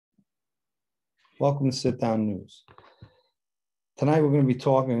Welcome to Sit Down News. Tonight we're going to be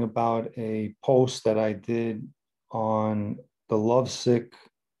talking about a post that I did on the Lovesick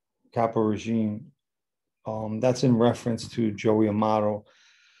Capo regime. That's in reference to Joey Amato.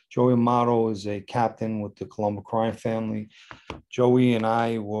 Joey Amato is a captain with the Colombo crime family. Joey and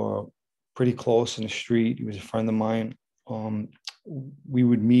I were pretty close in the street. He was a friend of mine. We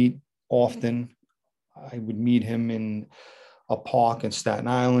would meet often. I would meet him in a park in Staten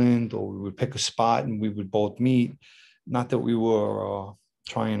Island, or we would pick a spot and we would both meet. Not that we were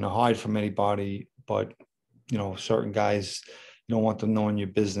trying to hide from anybody, but certain guys, you don't want them knowing your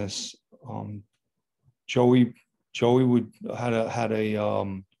business. Joey had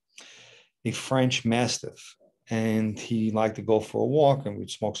a French Mastiff, and he liked to go for a walk, and we'd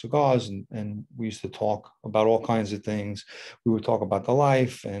smoke cigars, and we used to talk about all kinds of things. We would talk about the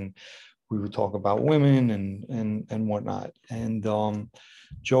life, and we would talk about women and whatnot. And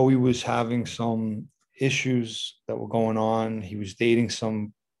Joey was having some issues that were going on. He was dating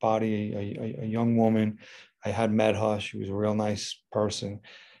somebody, a young woman. I had met her. She was a real nice person.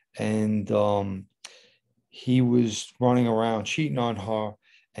 And he was running around cheating on her.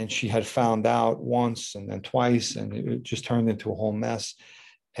 And she had found out once and then twice, and it just turned into a whole mess.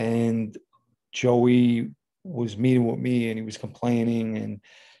 And Joey was meeting with me, and he was complaining, and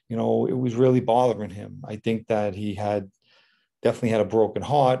it was really bothering him. I think that he definitely had a broken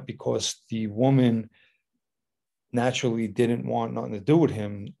heart, because the woman naturally didn't want nothing to do with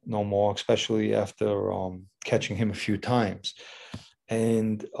him no more, especially after catching him a few times.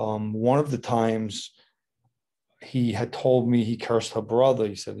 And one of the times he had told me he cursed her brother.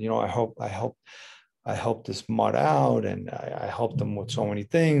 He said, I helped this mutt out, and I helped him with so many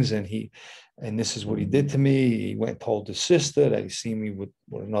things. And this is what he did to me. He went and told his sister that he seen me with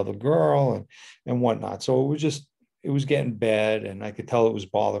another girl and whatnot. So it was getting bad, and I could tell it was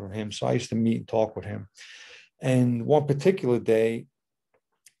bothering him. So I used to meet and talk with him. And one particular day,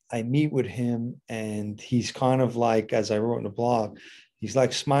 I meet with him, and he's kind of like, as I wrote in the blog, he's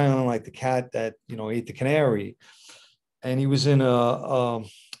like smiling like the cat that, ate the canary. And he was in an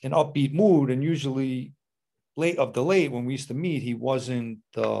upbeat mood. And usually late when we used to meet, he wasn't,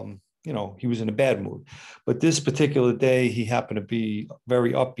 he was in a bad mood. But this particular day, he happened to be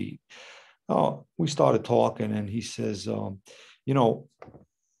very upbeat. Oh, we started talking, and he says, I'm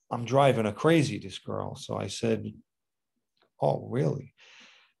driving her crazy, this girl. So I said, oh, really?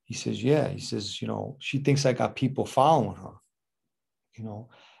 He says, yeah. He says, she thinks I got people following her,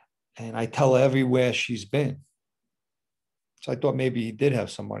 and I tell her everywhere she's been. So I thought maybe he did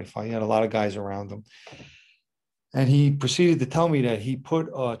have somebody follow. He had a lot of guys around him. And he proceeded to tell me that he put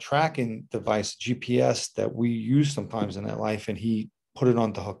a tracking device, GPS, that we use sometimes in that life, and he put it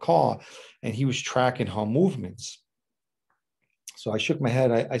onto her car, and he was tracking her movements. So I shook my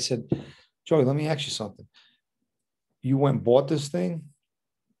head. I said, Joey, let me ask you something. You went and bought this thing?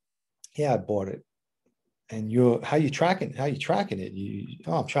 Yeah, I bought it. And how you tracking it?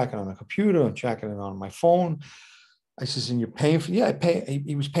 I'm tracking on a computer. I'm tracking it on my phone. I says, and you're paying for? Yeah, I pay.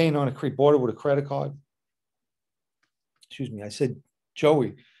 He was paying on bought it with a credit card. Excuse me. I said,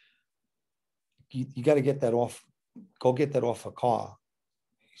 Joey, you got to get that off. Go get that off a car.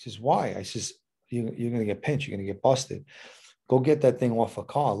 He says, why? I says, you're going to get pinched. You're going to get busted. Go get that thing off a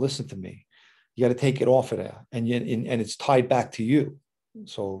car. Listen to me. You got to take it off of there, and it's tied back to you.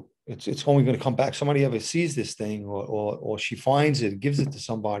 So it's only going to come back. Somebody ever sees this thing, or she finds it, gives it to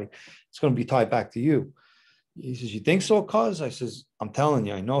somebody, it's going to be tied back to you. He says, you think so, cuz? I says, I'm telling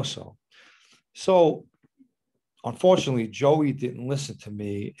you, I know so. So unfortunately, Joey didn't listen to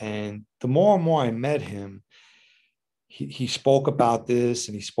me. And the more and more I met him, he spoke about this,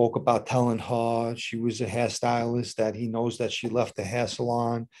 and he spoke about telling her she was a hairstylist, that he knows that she left the hair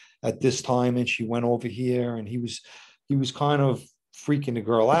salon at this time and she went over here. And he was kind of freaking the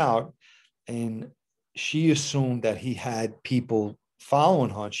girl out. And she assumed that he had people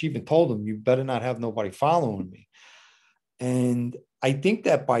following her. And she even told him, you better not have nobody following me. And I think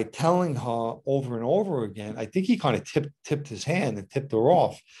that by telling her over and over again, I think he kind of tipped his hand and tipped her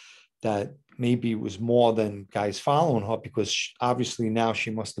off, that maybe it was more than guys following her, because obviously now she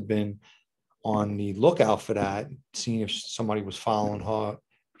must have been on the lookout for that, seeing if somebody was following her,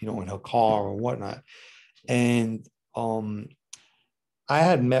 in her car or whatnot. And I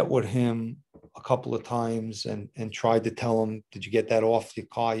had met with him a couple of times and tried to tell him, did you get that off your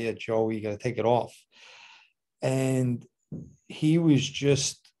car yet, Joey? You got to take it off. And he was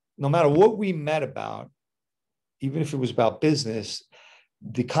just, no matter what we met about, even if it was about business,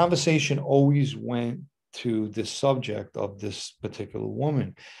 the conversation always went to the subject of this particular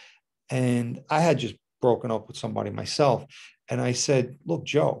woman. And I had just broken up with somebody myself. And I said, look,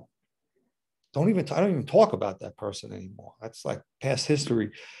 Joe, I don't even talk about that person anymore. That's like past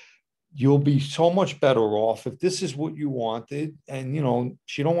history. You'll be so much better off if this is what you wanted. And,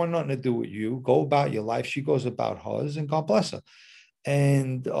 she don't want nothing to do with you. Go about your life. She goes about hers, and God bless her.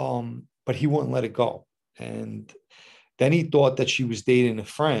 And, but he wouldn't let it go. And then he thought that she was dating a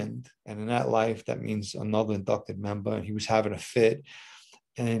friend. And in that life, that means another inducted member. And he was having a fit.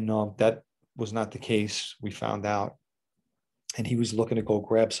 And that was not the case. We found out. And he was looking to go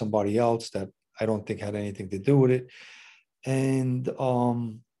grab somebody else that I don't think had anything to do with it. And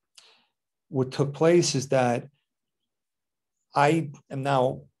what took place is that I am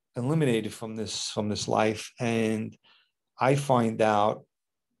now eliminated from this life, and I find out,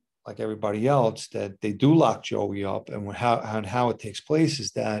 like everybody else, that they do lock Joey up. And how it takes place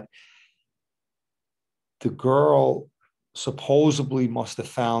is that the girl supposedly must have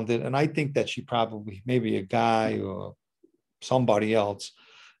found it, and I think that she probably, maybe a guy or somebody else,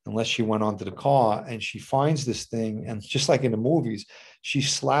 unless she went onto the car, and she finds this thing, and just like in the movies, she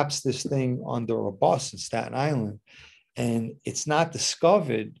slaps this thing under a bus in Staten Island, and it's not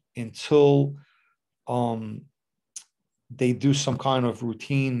discovered until they do some kind of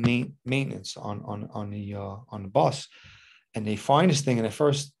routine maintenance on the bus, and they find this thing. And at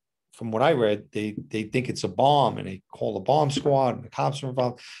first, from what I read, they think it's a bomb, and they call the bomb squad, and the cops are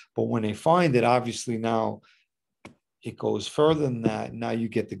involved. But when they find it, obviously now it goes further than that. Now you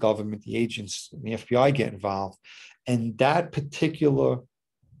get the government, the agents, and the FBI get involved, and that particular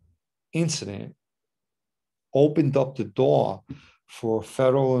incident opened up the door for a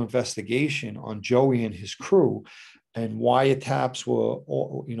federal investigation on Joey and his crew, and wiretaps were,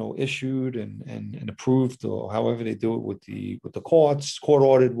 issued and approved, or however they do it with the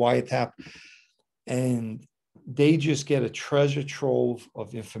court-ordered wiretap, and they just get a treasure trove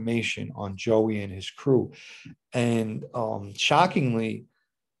of information on Joey and his crew. And shockingly,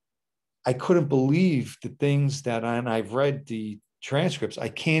 I couldn't believe the things and I've read the transcripts. I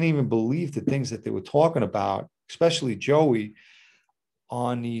can't even believe the things that they were talking about, especially Joey,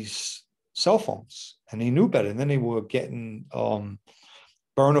 on these cell phones. And they knew better. And then they were getting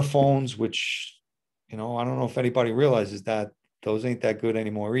burner phones, which, I don't know if anybody realizes that those ain't that good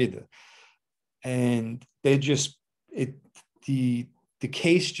anymore either. And they just, the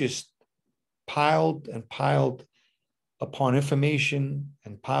case just piled and piled upon information,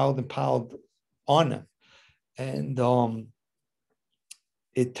 and piled on them. And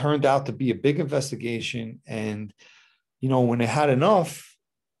it turned out to be a big investigation. And, when they had enough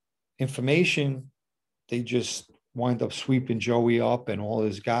information, they just wind up sweeping Joey up and all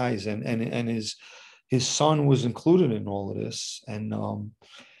his guys, and his son was included in all of this. And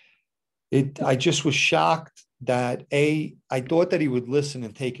I just was shocked that I thought that he would listen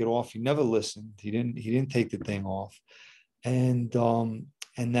and take it off. He never listened. He didn't take the thing off. And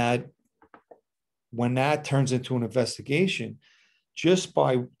that when that turns into an investigation, just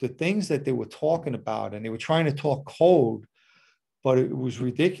by the things that they were talking about, and they were trying to talk code, but it was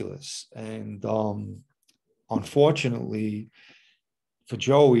ridiculous. And unfortunately for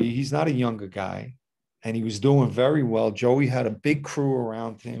Joey, he's not a younger guy, and he was doing very well. Joey had a big crew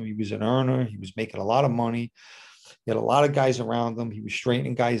around him. He was an earner. He was making a lot of money. He had a lot of guys around him. He was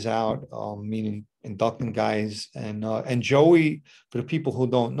straightening guys out, meaning inducting guys. And Joey, for the people who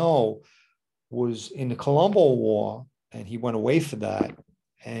don't know, was in the Colombo War, and he went away for that.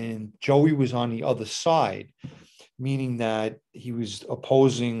 And Joey was on the other side, meaning that he was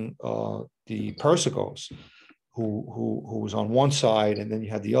opposing the Persicos, who was on one side, and then you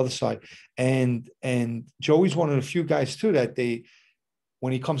had the other side. And Joey's one of the few guys too that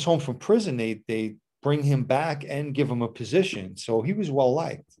when he comes home from prison, they bring him back and give him a position. So he was well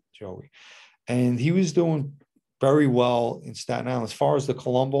liked, Joey, and he was doing very well in Staten Island. As far as the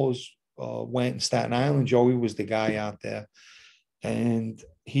Colombos went in Staten Island, Joey was the guy out there, and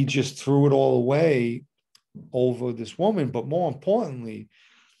he just threw it all away over this woman. But more importantly,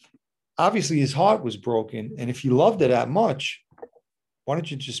 obviously his heart was broken, and if you loved her that much, why don't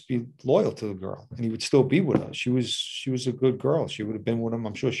you just be loyal to the girl? And he would still be with her. She was a good girl. She would have been with him.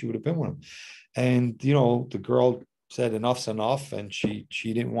 I'm sure she would have been with him. And the girl said enough's enough, and she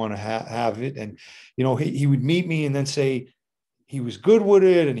didn't want to have it. And he would meet me and then say he was good with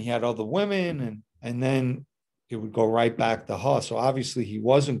it, and he had other women, and then it would go right back to her. So obviously he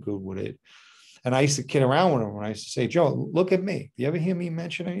wasn't good with it. And I used to kid around with him, and I used to say, Joe, look at me. Do you ever hear me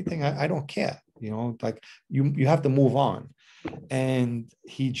mention anything? I don't care. Like you have to move on. And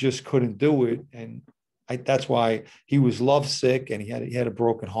he just couldn't do it. And that's why he was lovesick, and he had a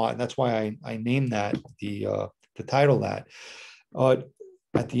broken heart. And that's why I named that the title that.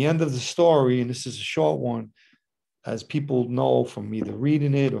 At the end of the story, and this is a short one, as people know from either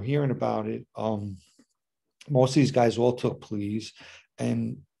reading it or hearing about it, most of these guys all took pleas,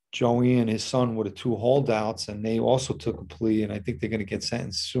 and Joey and his son were the two holdouts, and they also took a plea, and I think they're going to get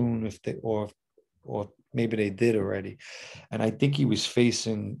sentenced soon if they or maybe they did already. And I think he was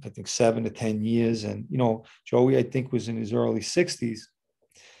facing, I think, 7 to 10 years. And Joey, I think, was in his early 60s.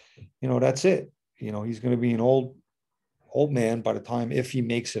 That's it. He's going to be an old man by the time, if he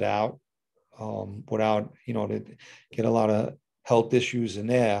makes it out, without to get a lot of health issues in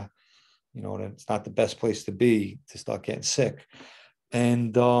there. That's not the best place to be, to start getting sick.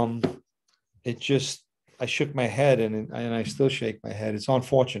 And it just, I shook my head, and I still shake my head. It's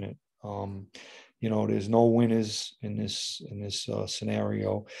unfortunate. There's no winners in this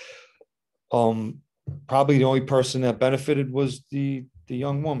scenario. Probably the only person that benefited was the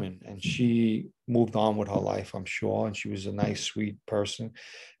young woman, and she moved on with her life, I'm sure, and she was a nice, sweet person.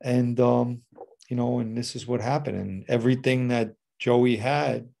 And and this is what happened, and everything that Joey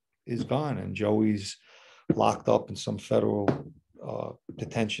had is gone, and Joey's locked up in some federal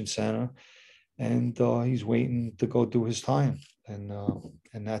detention center, and he's waiting to go do his time, and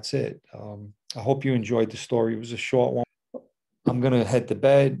that's it. I hope you enjoyed the story. It was a short one. I'm gonna head to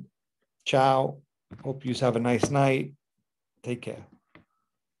bed. Ciao. Hope you have a nice night. Take care.